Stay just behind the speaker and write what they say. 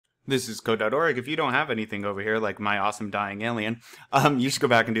This is code.org. If you don't have anything over here, like my awesome dying alien, you should go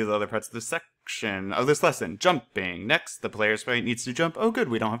back and do the other parts of this section of this lesson. Jumping. Next, the player sprite needs to jump. Oh good,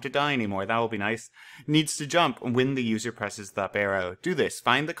 we don't have to die anymore. That will be nice. Needs to jump when the user presses the up arrow. Do this.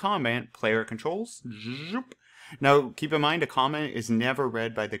 Find the comment, player controls. Zoop. Now, keep in mind, a comment is never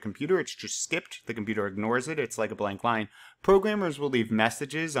read by the computer. It's just skipped. The computer ignores it. It's like a blank line. Programmers will leave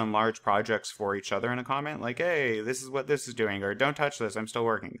messages on large projects for each other in a comment, like, hey, this is what this is doing, or don't touch this, I'm still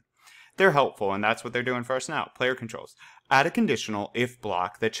working. They're helpful, and that's what they're doing for us now. Player controls. Add a conditional if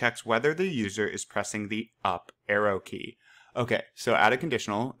block that checks whether the user is pressing the up arrow key. Okay, so add a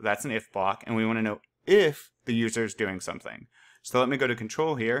conditional, that's an if block, and we want to know if the user is doing something. So let me go to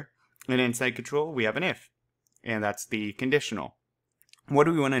control here, and inside control we have an if, and that's the conditional. What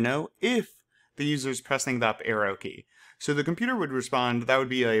do we want to know? If the user is pressing the up arrow key. So the computer would respond, that would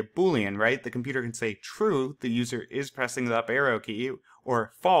be a Boolean, right? The computer can say true, the user is pressing the up arrow key,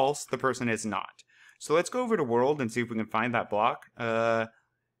 or false, the person is not. So let's go over to world and see if we can find that block.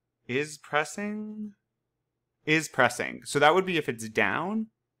 Is pressing. So that would be if it's down.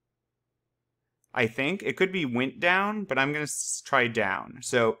 I think. It could be went down, but I'm going to try down.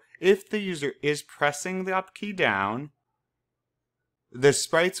 So if the user is pressing the up key down, the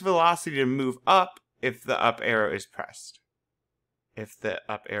sprite's velocity to move up if the up arrow is pressed. If the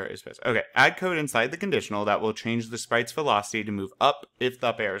up arrow is pressed. Okay, add code inside the conditional that will change the sprite's velocity to move up if the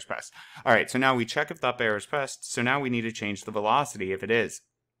up arrow is pressed. Alright, so now we check if the up arrow is pressed, so now we need to change the velocity if it is.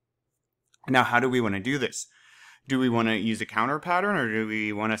 Now, how do we want to do this? Do we want to use a counter pattern, or do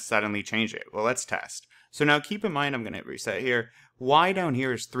we want to suddenly change it? Well, let's test. So now keep in mind, I'm going to reset here. Y down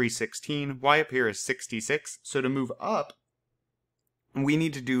here is 316, Y up here is 66. So to move up, we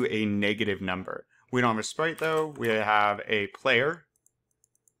need to do a negative number. We don't have a sprite though, we have a player.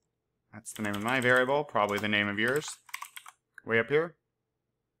 That's the name of my variable, probably the name of yours. Way up here.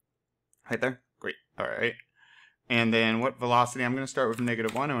 Right there, great, alright. And then what velocity? I'm going to start with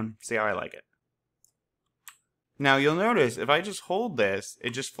 -1 and see how I like it. Now you'll notice, if I just hold this,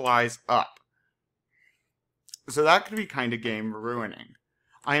 it just flies up. So that could be kind of game ruining.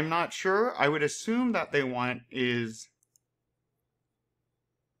 I am not sure, I would assume that they want is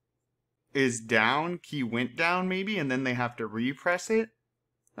down, key went down maybe, and then they have to repress it.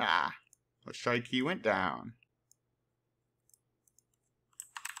 Let's try key went down.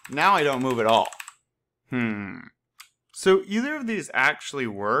 Now I don't move at all. So either of these actually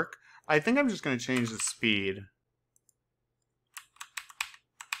work. I think I'm just going to change the speed.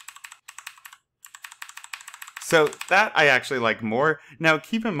 So that I actually like more. Now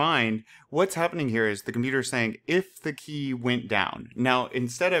keep in mind, what's happening here is the computer is saying if the key went down. Now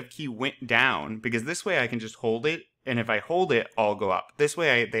instead of key went down, because this way I can just hold it, and if I hold it, I'll go up. This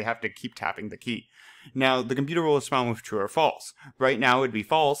way they have to keep tapping the key. Now the computer will respond with true or false. Right now it would be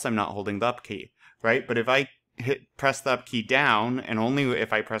false, I'm not holding the up key, right? But if I press the up key down, and only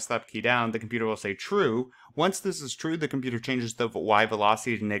if I press the up key down, the computer will say true. Once this is true, the computer changes the Y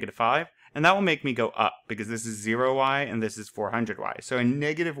velocity to -5. And that will make me go up, because this is 0y and this is 400y. So a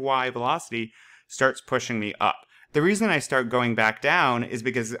 -y velocity starts pushing me up. The reason I start going back down is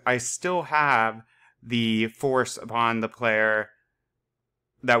because I still have the force upon the player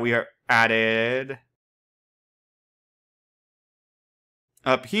that we are added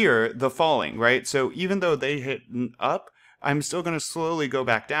up here, the falling, right? So even though they hit up, I'm still going to slowly go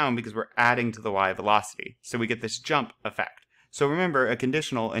back down because we're adding to the Y velocity. So we get this jump effect. So remember, a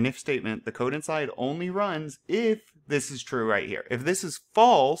conditional, an if statement, the code inside only runs if this is true right here. If this is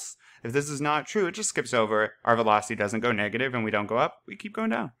false, if this is not true, it just skips over. Our velocity doesn't go negative and we don't go up. We keep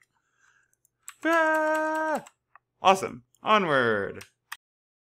going down. Ah! Awesome. Onward.